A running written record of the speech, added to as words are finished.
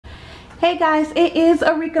Hey guys, it is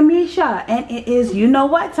Arickamisha and it is you know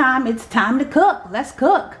what time. It's time to cook. Let's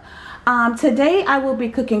cook. Today I will be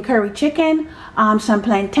cooking curry chicken, some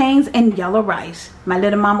plantains and yellow rice. My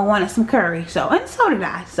little mama wanted some curry, and so did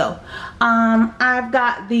I. So I've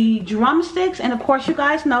got the drumsticks, and of course you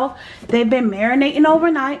guys know they've been marinating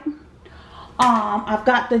overnight. I've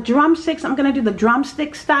got the drumsticks. I'm gonna do the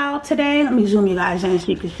drumstick style today. Let me zoom you guys in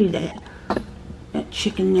so you can see that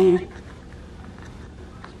chicken there.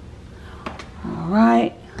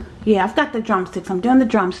 Alright, yeah, I've got the drumsticks. I'm doing the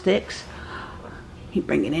drumsticks. Let me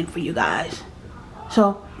bring it in for you guys.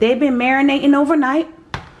 So they've been marinating overnight.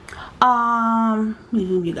 Let me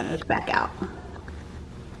move you guys back out.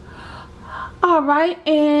 Alright,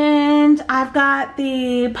 and I've got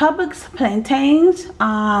the Publix plantains.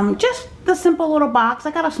 Just the simple little box.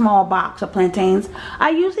 I got a small box of plantains. I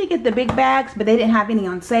usually get the big bags, but they didn't have any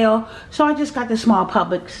on sale, so I just got the small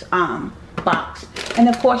Publix box. And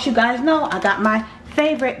of course you guys know I got my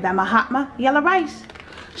favorite, the Mahatma yellow rice.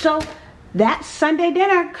 So that's Sunday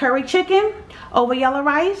dinner, curry chicken over yellow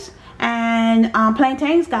rice and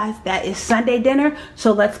plantains, guys. That is Sunday dinner.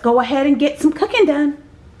 So let's go ahead and get some cooking done.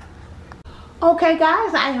 Okay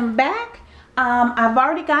guys, I am back. I've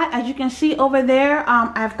already got, as you can see over there,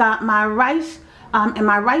 I've got my rice in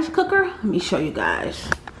my rice cooker. Let me show you guys.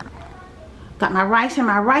 Got my rice in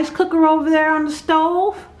my rice cooker over there on the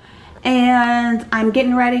stove. And I'm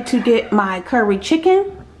getting ready to get my curry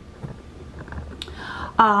chicken.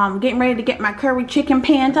 Getting ready to get my curry chicken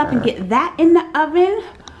panned up and get that in the oven.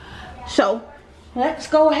 So let's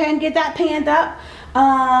go ahead and get that panned up.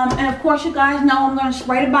 And of course you guys know I'm going to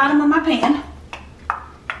spray the bottom of my pan.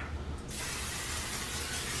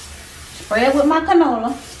 Spray it with my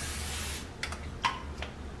canola.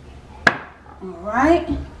 Alright.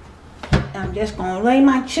 I'm just going to lay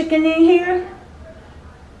my chicken in here.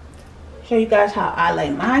 Show you guys how I lay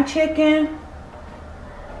my chicken.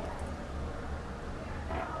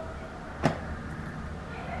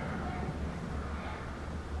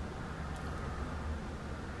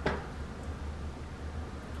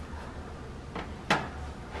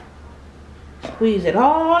 Squeeze it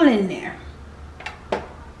all in there.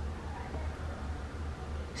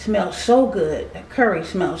 Smells so good. The curry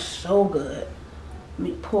smells so good. Let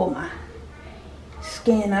me pull my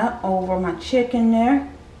skin up over my chicken there.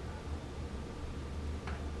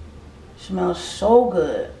 Smells so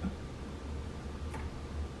good.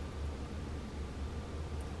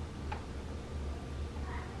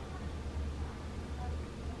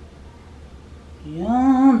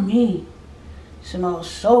 Yummy. Smells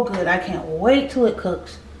so good. I can't wait till it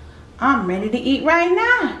cooks. I'm ready to eat right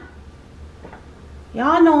now.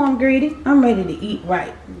 Y'all know I'm greedy. I'm ready to eat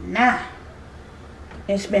right now.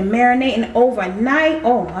 It's been marinating overnight.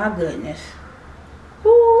 Oh my goodness.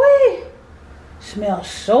 Ooh-wee. Smells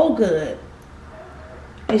so good.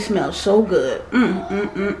 It smells so good.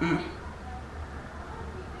 Gonna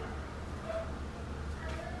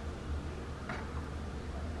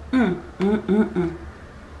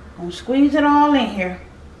squeeze it all in here,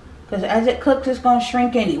 because as it cooks it's gonna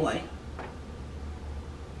shrink anyway.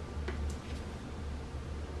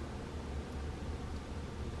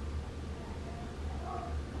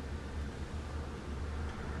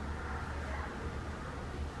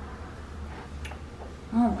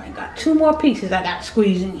 Oh, I got two more pieces I got to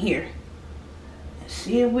squeeze in here. Let's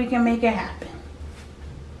see if we can make it happen.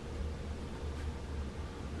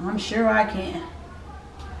 I'm sure I can.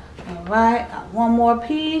 Alright, got one more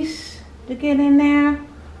piece to get in there.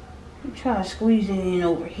 Let me try to squeeze it in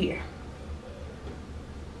over here.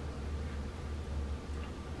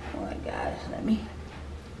 Alright guys, let me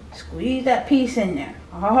squeeze that piece in there.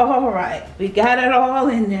 Alright, we got it all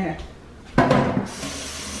in there.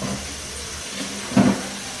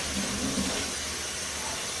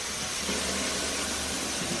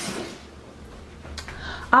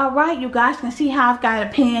 Alright, you guys can see how I've got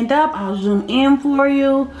it panned up. I'll zoom in for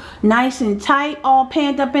you. Nice and tight, all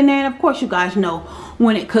panned up in there. And of course you guys know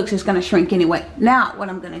when it cooks it's going to shrink anyway. Now what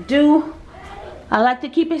I'm going to do, I like to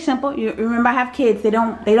keep it simple. You remember I have kids. They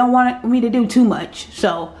don't want me to do too much.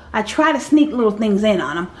 So I try to sneak little things in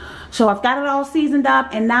on them. So I've got it all seasoned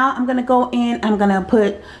up, and now I'm going to go in. I'm going to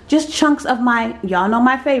put just chunks of my, y'all know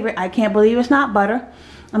my favorite. I can't believe it's not butter.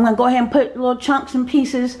 I'm going to go ahead and put little chunks and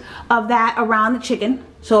pieces of that around the chicken.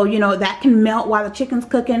 So, you know, that can melt while the chicken's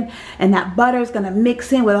cooking. And that butter is going to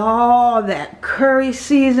mix in with all that curry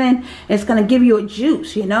season. It's going to give you a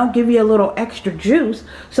juice, you know, give you a little extra juice.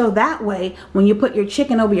 So that way, when you put your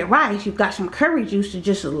chicken over your rice, you've got some curry juice to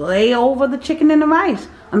just lay over the chicken and the rice.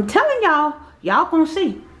 I'm telling y'all, y'all gonna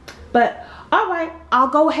see. But, alright, I'll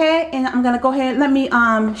go ahead and I'm going to go ahead. Let me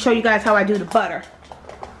show you guys how I do the butter.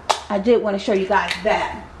 I did want to show you guys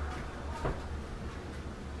that.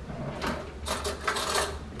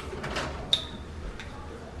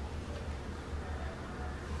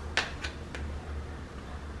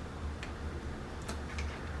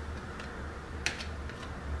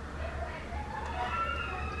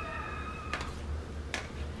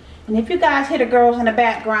 And if you guys hear the girls in the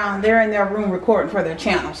background, they're in their room recording for their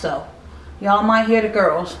channel. So y'all might hear the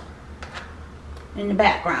girls in the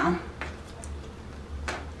background.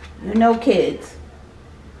 You know, kids.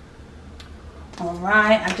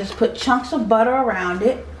 Alright, I just put chunks of butter around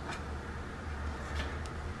it.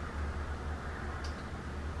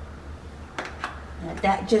 Let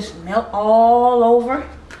that just melt all over.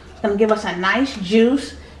 It's going to give us a nice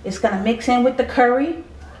juice. It's going to mix in with the curry.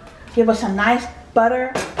 Give us a nice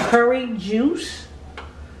butter curry juice.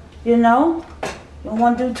 You know, you don't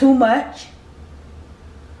want to do too much.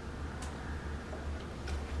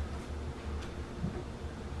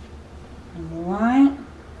 Alright.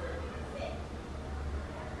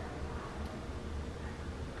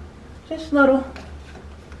 Just little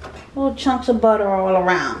chunks of butter all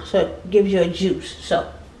around, so it gives you a juice. So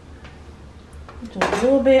do a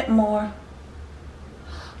little bit more.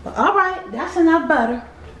 But alright, that's enough butter.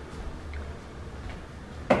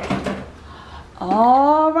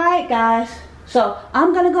 Alright guys, so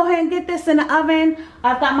I'm gonna go ahead and get this in the oven.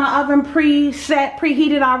 I've got my oven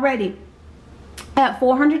preheated already at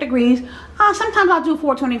 400 degrees. Sometimes I'll do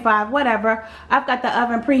 425, whatever. I've got the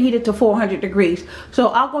oven preheated to 400 degrees. So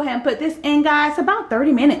I'll go ahead and put this in, guys, about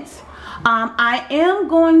 30 minutes. I am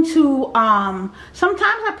going to, sometimes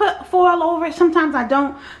I put foil over it, sometimes I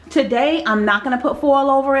don't. Today, I'm not going to put foil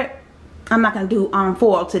over it. I'm not going to do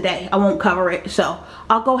foil today. I won't cover it. So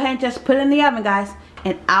I'll go ahead and just put it in the oven, guys.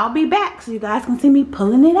 And I'll be back so you guys can see me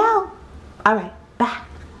pulling it out. Alright, bye.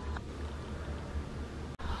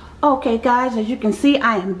 Okay guys, as you can see,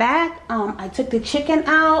 I am back. I took the chicken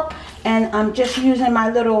out and I'm just using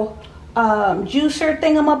my little juicer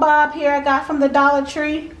thingamabob here I got from the Dollar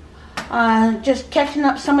Tree. Just catching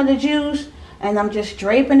up some of the juice, and I'm just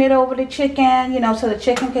draping it over the chicken, you know, so the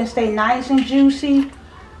chicken can stay nice and juicy.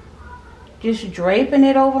 Just draping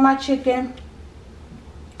it over my chicken.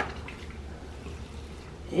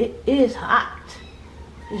 It is hot.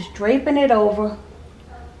 Just draping it over.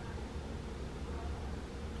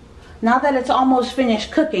 Now that it's almost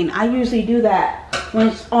finished cooking, I usually do that when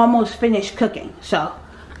it's almost finished cooking. So,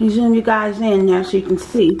 let me zoom you guys in there so you can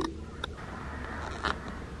see.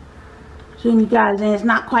 Zoom you guys in. It's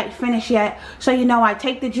not quite finished yet. So, you know, I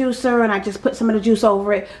take the juicer and I just put some of the juice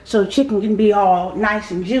over it so the chicken can be all nice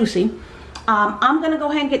and juicy. I'm going to go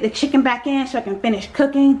ahead and get the chicken back in so I can finish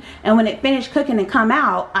cooking. And when it finished cooking and come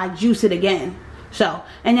out, I juice it again. So,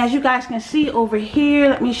 and as you guys can see over here,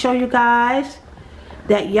 let me show you guys.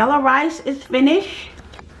 That yellow rice is finished.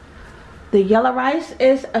 The yellow rice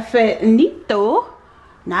is finito.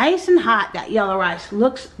 Nice and hot. That yellow rice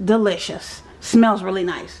looks delicious. Smells really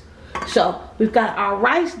nice. So we've got our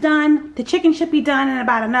rice done. The chicken should be done in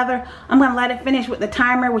about another, I'm going to let it finish with the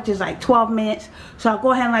timer, which is like 12 minutes. So I'll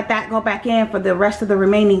go ahead and let that go back in for the rest of the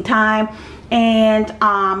remaining time. And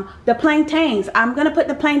the plantains, I'm going to put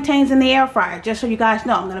the plantains in the air fryer, just so you guys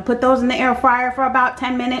know. I'm going to put those in the air fryer for about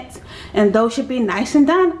 10 minutes. And those should be nice and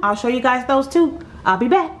done. I'll show you guys those too. I'll be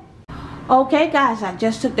back. Okay guys, I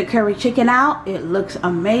just took the curry chicken out. It looks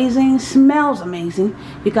amazing, smells amazing.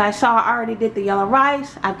 You guys saw I already did the yellow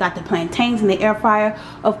rice. I've got the plantains in the air fryer.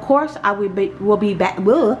 Of course, I will be back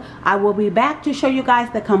to show you guys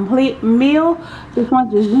the complete meal. Just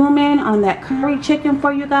want to zoom in on that curry chicken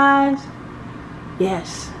for you guys.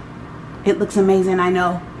 Yes, it looks amazing, I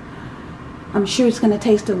know. I'm sure it's going to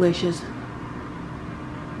taste delicious.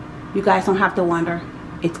 You guys don't have to wonder.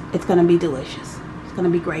 It's going to be delicious. It's going to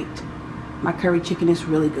be great. My curry chicken is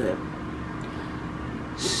really good.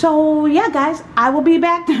 So yeah guys, I will be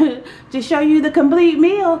back to show you the complete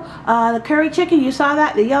meal. The curry chicken, you saw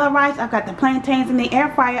that. The yellow rice, I've got the plantains in the air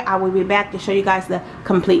fryer. I will be back to show you guys the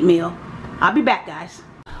complete meal. I'll be back guys.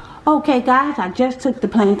 Okay guys, I just took the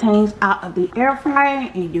plantains out of the air fryer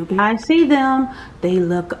and you guys see them. They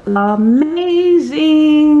look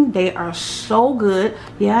amazing. They are so good.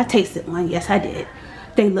 Yeah, I tasted one. Yes, I did.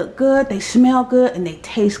 They look good, they smell good, and they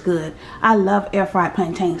taste good. I love air fried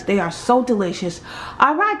plantains. They are so delicious.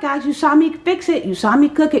 Alright guys, you saw me fix it. You saw me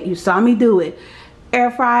cook it. You saw me do it.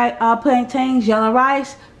 Air fried plantains, yellow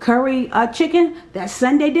rice, curry chicken. That's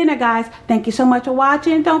Sunday dinner guys. Thank you so much for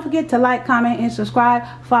watching. Don't forget to like, comment, and subscribe.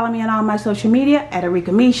 Follow me on all my social media at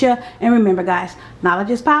Arickamisha. And remember guys, knowledge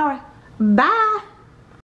is power. Bye.